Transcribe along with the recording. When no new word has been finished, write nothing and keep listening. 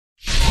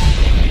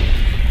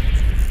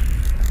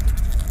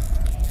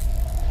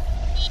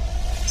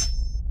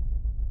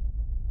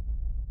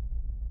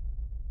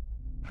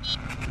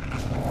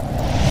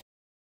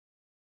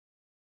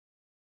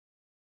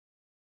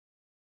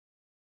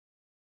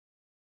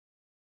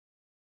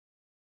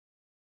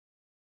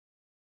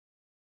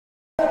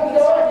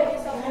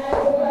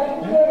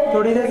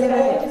थोड़ी देर के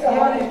लिए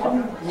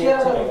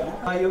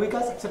युविका,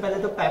 सबसे पहले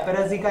तो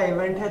पैपराजी का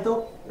इवेंट है, तो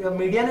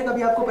मीडिया ने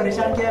कभी आपको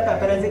परेशान किया है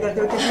पैपराजी करते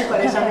हुए? कितनी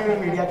परेशानी हुई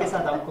मीडिया के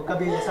साथ आपको?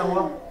 कभी ऐसा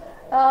हुआ?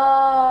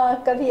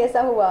 कभी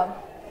ऐसा हुआ,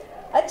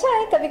 अच्छा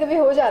है, कभी कभी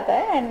हो जाता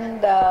है,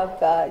 एंड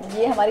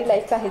ये हमारी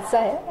लाइफ का हिस्सा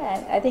है,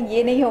 एंड आई थिंक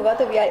ये नहीं होगा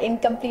तो we are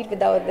incomplete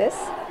without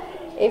this.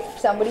 If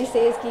somebody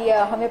says कि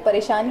हमें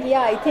परेशान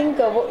किया, आई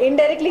थिंक वो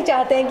इनडायरेक्टली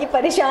चाहते हैं कि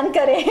परेशान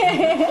करें.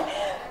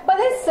 But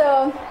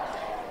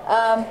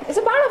it's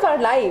a part of our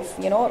life,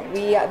 you know.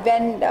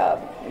 When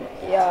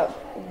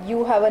you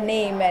have a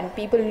name and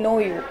people know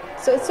you,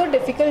 so it's so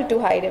difficult to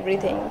hide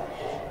everything.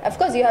 Of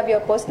course you have your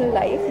personal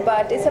life,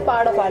 but it's a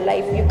part of our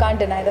life, you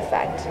can't deny the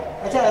fact.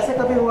 अच्छा, ऐसे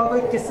कभी हुआ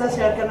कोई किस्सा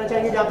share करना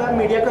चाहेंगे जहाँ पे आप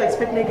मीडिया को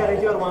एक्सपेक्ट नहीं कर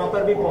रही थी और वहाँ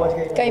पर भी पहुँच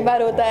गई? कई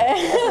बार होता है.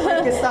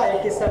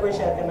 किस्सा कोई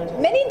शेयर करना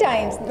चाहेंगे? Many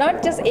times,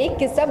 not just एक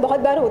किस्सा, बहुत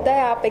बार होता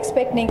है आप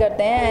एक्सपेक्ट नहीं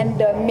करते हैं,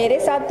 एंड मेरे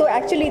साथ तो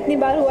एक्चुअली इतनी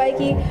बार हुआ है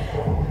कि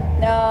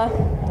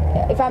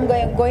if I'm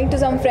going to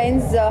some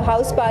friend's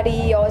house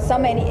party or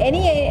some any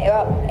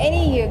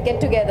get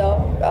together,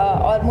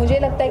 और मुझे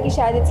लगता है कि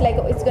शायद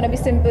it's gonna be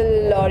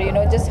simple or you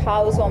know just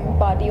house warming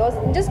party or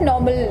just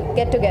normal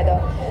get together,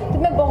 तो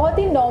मैं बहुत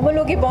ही normal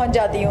होके पहुंच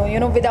जाती हूँ,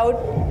 you know, without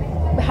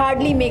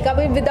hardly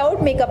makeup,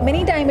 without makeup.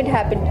 Many time it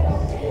happened.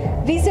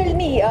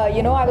 Recently,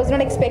 you know, I was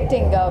not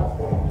expecting.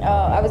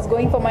 I was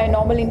going for my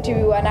normal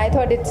interview and I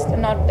thought it's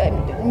not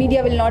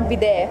media will not be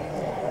there.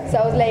 So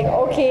I was like,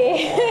 okay,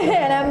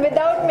 and I'm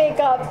without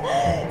makeup.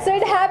 So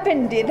it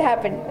happened.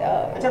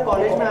 अच्छा,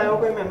 college में आए हो,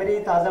 कोई memory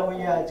ताज़ा हुई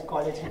है आज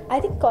college में? I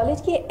think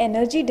कॉलेज की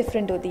एनर्जी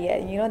डिफरेंट होती है.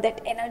 You know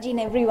that energy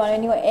in everyone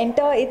when you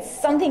enter, it's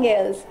something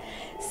else.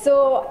 So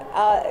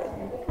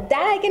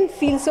that I can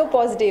feel so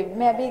positive.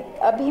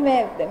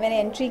 मैंने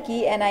एंट्री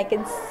की and I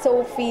can so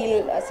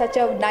feel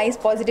such a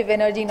nice positive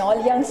energy in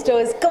all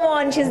youngsters. Come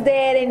on, she's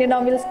there, and you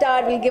know we'll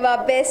start, we'll give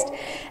our best,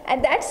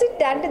 and that's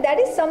it.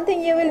 That is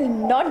something you will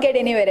not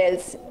get anywhere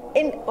else.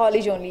 In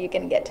college only you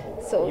can get.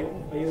 So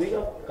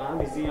Yuvika, कहाँ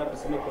busy हैं आप?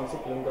 इसमें कौन सी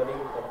film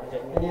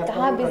करेंगे?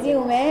 कहाँ busy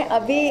हूँ मैं?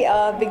 अभी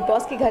बिग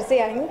बॉस के घर से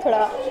आई हूँ,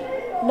 थोड़ा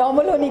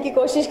नॉर्मल होने की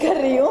कोशिश कर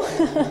रही हूँ.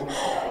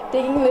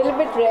 Taking a little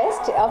bit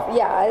rest.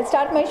 Yeah, I'll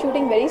start my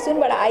shooting very soon,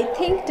 but I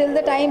think till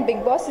the time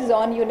Big Boss is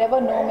on, you never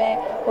know. मैं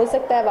हो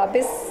सकता है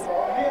वापस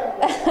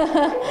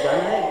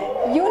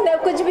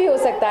कुछ भी हो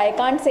सकता है. I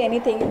can't say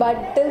anything, but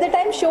till the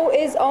time show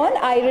is on,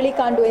 I really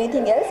can't do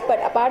anything else.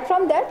 But apart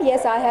from that,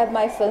 yes, I have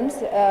my films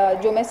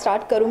जो मैं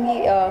start करूँगी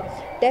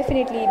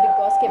definitely Big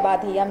Boss के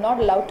बाद ही. I'm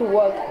not allowed to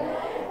work,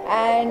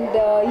 and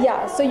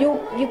yeah, so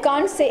you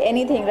can't say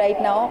anything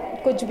right now.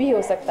 कुछ भी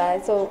हो सकता है.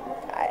 So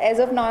as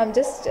of now, I'm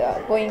just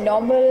going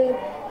normal.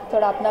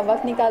 थोड़ा अपना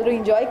वक्त निकाल रही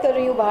हूँ, enjoy कर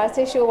रही हूँ बाहर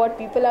से. show what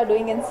people are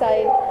doing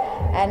inside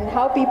and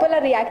how people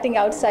are reacting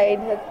outside.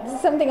 This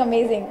is something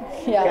amazing.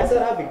 Yeah. कैसा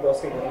रहा बिग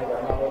बॉस के घर में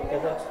जाना और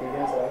कैसा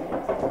एक्सपीरियंस रहा?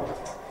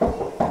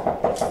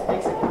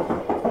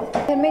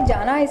 घर में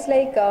जाना इज़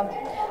लाइक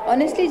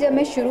ऑनेस्टली जब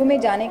मैं शुरू में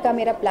जाने का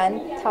मेरा प्लान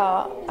था,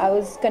 आई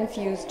वॉज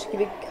कन्फ्यूज्ड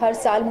क्योंकि हर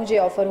साल मुझे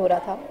ऑफ़र हो रहा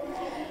था.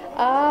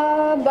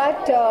 But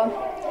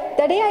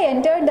the day I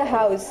entered the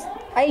house,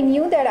 I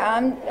knew that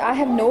I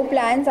have no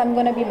plans. I'm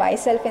gonna be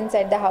myself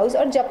inside the house.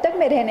 और जब तक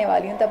मैं रहने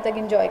वाली हूँ तब तक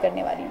enjoy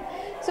करने वाली हूँ.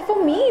 So for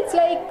me it's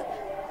like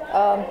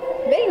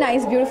very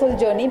nice, beautiful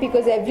journey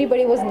because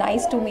everybody was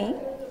nice to me,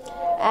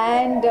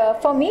 and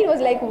for me it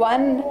was like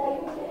one,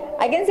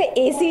 I can say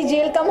AC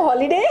jail come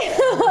holiday.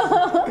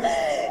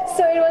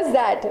 So it was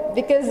that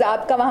because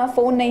आपका वहाँ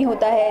phone नहीं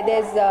होता है.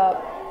 There's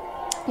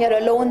you're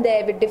alone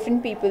there with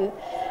different people.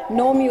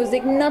 No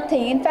music,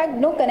 nothing. In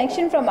fact, no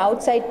connection from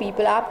outside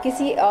people. आप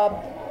किसी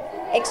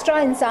extra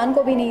इंसान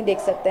को भी नहीं देख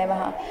सकते हैं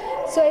वहाँ.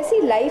 सो ऐसी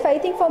life, I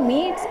think for me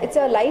it's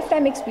a life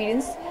time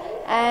experience,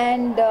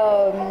 and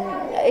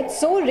it's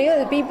so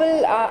real.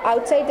 People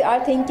outside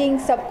are thinking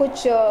सब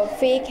कुछ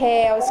फेक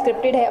है और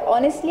स्क्रिप्टेड है.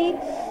 ऑनेस्टली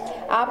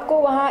आपको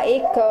वहाँ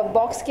एक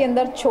बॉक्स के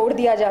अंदर छोड़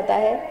दिया जाता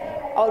है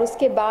और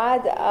उसके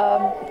बाद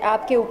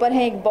आपके ऊपर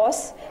है एक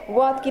बॉस,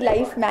 वो आपकी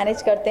लाइफ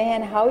मैनेज करते हैं,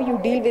 and how you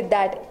deal with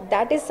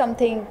that is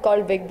something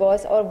called big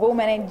boss, और वो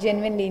मैंने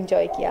जेन्युइनली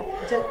एंजॉय किया.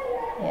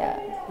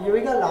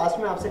 युविका, लास्ट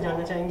में आपसे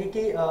जानना चाहेंगे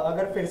कि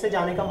अगर फिर से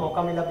जाने का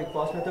मौका मिला बिग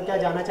बॉस में तो क्या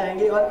जाना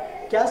चाहेंगे और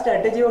क्या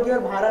स्ट्रेटेजी होगी, और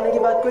बाहर आने के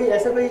बाद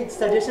कोई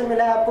सजेशन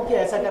मिला है आपको कि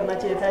ऐसा करना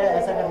चाहिए था या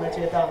ऐसा करना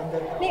चाहिए था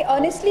अंदर? नहीं,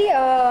 ऑनेस्टली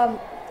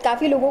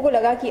काफ़ी लोगों को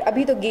लगा कि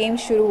अभी तो गेम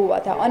शुरू हुआ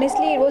था.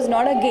 Honestly it was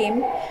not a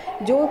game.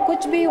 जो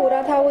कुछ भी हो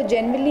रहा था वो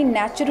जेन्युइनली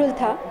नेचुरल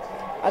था.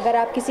 अगर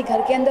आप किसी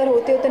घर के अंदर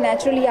होते हो तो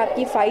नेचुरली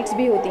आपकी फ़ाइट्स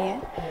भी होती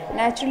हैं,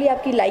 नेचुरली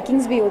आपकी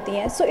लाइकिंग्स भी होती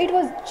हैं. सो इट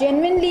वाज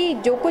जेन्युइनली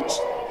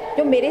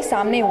जो मेरे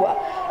सामने हुआ,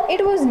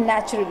 it was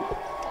natural.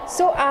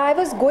 So I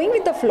was going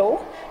with the flow,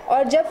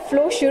 और जब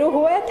फ्लो शुरू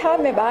हुआ था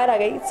मैं बाहर आ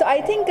गई. सो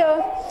I think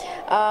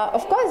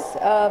of course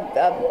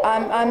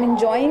I am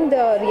enjoying the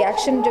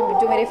reaction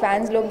जो मेरे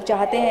फैंस लोग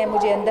चाहते हैं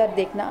मुझे अंदर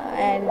देखना,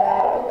 एंड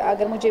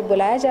अगर मुझे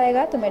बुलाया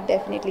जाएगा तो मैं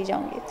डेफिनेटली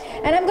जाऊँगी,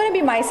 and I am gonna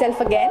be my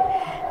self again.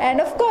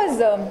 And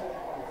of course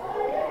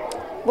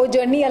वो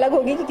जर्नी अलग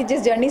होगी कि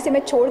जिस जर्नी से मैं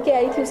छोड़ के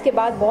आई थी उसके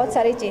बाद बहुत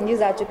सारे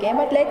चेंजेस आ चुके हैं,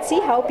 but let's see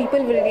how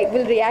people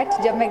will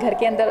react जब मैं घर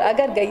के अंदर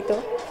अगर गई तो।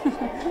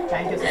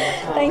 Thank you so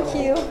much. Thank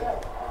you.